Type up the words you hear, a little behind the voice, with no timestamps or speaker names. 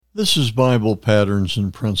This is Bible Patterns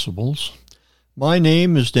and Principles. My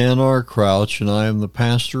name is Dan R. Crouch, and I am the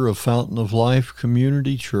pastor of Fountain of Life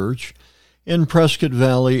Community Church in Prescott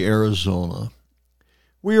Valley, Arizona.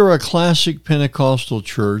 We are a classic Pentecostal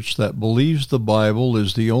church that believes the Bible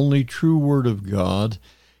is the only true Word of God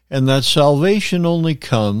and that salvation only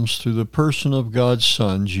comes through the person of God's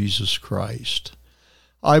Son, Jesus Christ.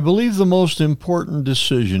 I believe the most important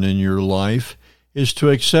decision in your life is to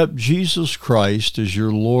accept Jesus Christ as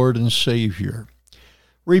your Lord and Savior.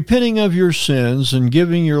 Repenting of your sins and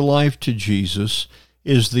giving your life to Jesus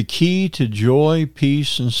is the key to joy,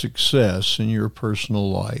 peace, and success in your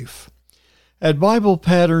personal life. At Bible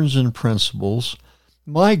Patterns and Principles,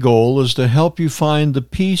 my goal is to help you find the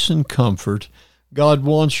peace and comfort God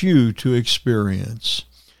wants you to experience.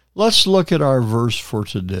 Let's look at our verse for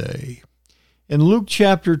today. In Luke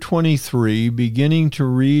chapter 23, beginning to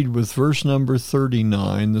read with verse number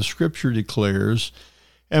 39, the scripture declares,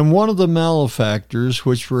 "And one of the malefactors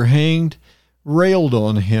which were hanged railed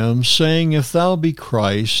on him, saying, If thou be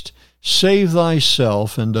Christ, save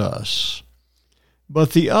thyself and us.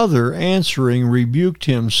 But the other answering rebuked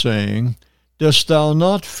him, saying, Dost thou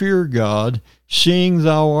not fear God, seeing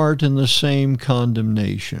thou art in the same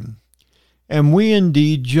condemnation? And we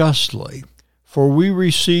indeed justly, for we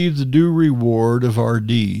receive the due reward of our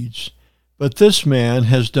deeds. But this man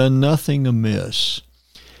has done nothing amiss.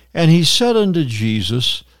 And he said unto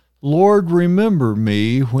Jesus, Lord, remember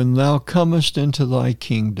me when thou comest into thy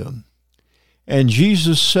kingdom. And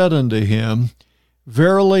Jesus said unto him,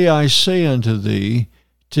 Verily I say unto thee,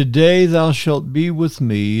 today thou shalt be with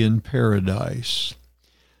me in paradise."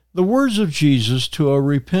 The words of Jesus to a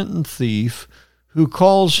repentant thief who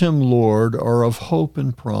calls him Lord are of hope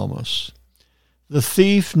and promise. The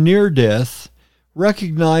thief, near death,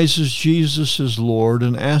 recognizes Jesus as Lord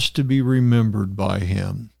and asks to be remembered by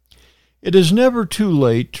him. It is never too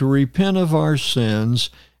late to repent of our sins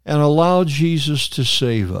and allow Jesus to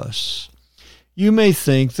save us. You may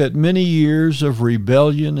think that many years of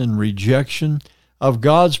rebellion and rejection of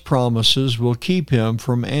God's promises will keep him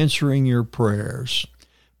from answering your prayers,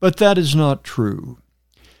 but that is not true.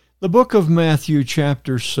 The book of Matthew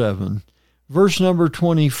chapter 7, verse number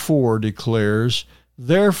 24 declares,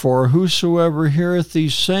 Therefore whosoever heareth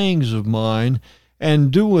these sayings of mine,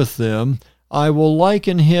 and doeth them, I will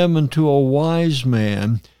liken him unto a wise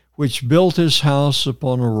man, which built his house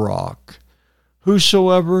upon a rock.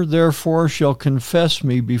 Whosoever therefore shall confess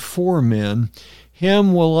me before men,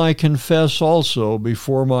 him will I confess also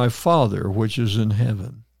before my Father which is in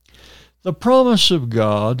heaven. The promise of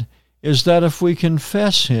God is that if we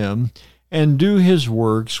confess him and do his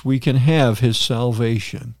works, we can have his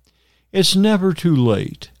salvation. It's never too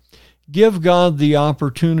late. Give God the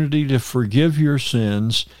opportunity to forgive your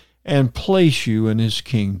sins and place you in his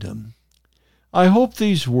kingdom. I hope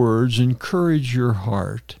these words encourage your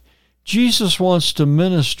heart. Jesus wants to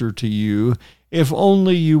minister to you if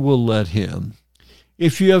only you will let him.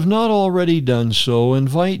 If you have not already done so,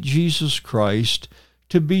 invite Jesus Christ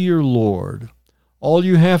to be your Lord. All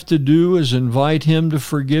you have to do is invite him to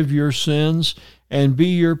forgive your sins and be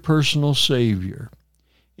your personal Savior.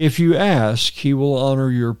 If you ask, he will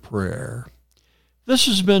honor your prayer. This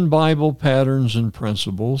has been Bible Patterns and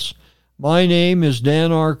Principles. My name is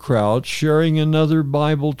Dan R. Crouch, sharing another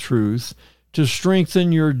Bible truth to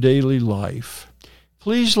strengthen your daily life.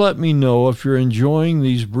 Please let me know if you're enjoying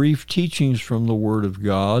these brief teachings from the Word of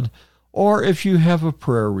God, or if you have a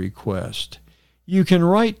prayer request. You can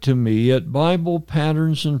write to me at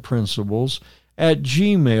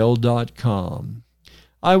BiblePatternsandPrinciples@gmail.com.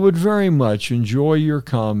 I would very much enjoy your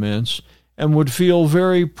comments and would feel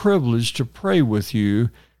very privileged to pray with you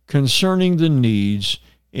concerning the needs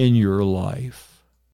in your life.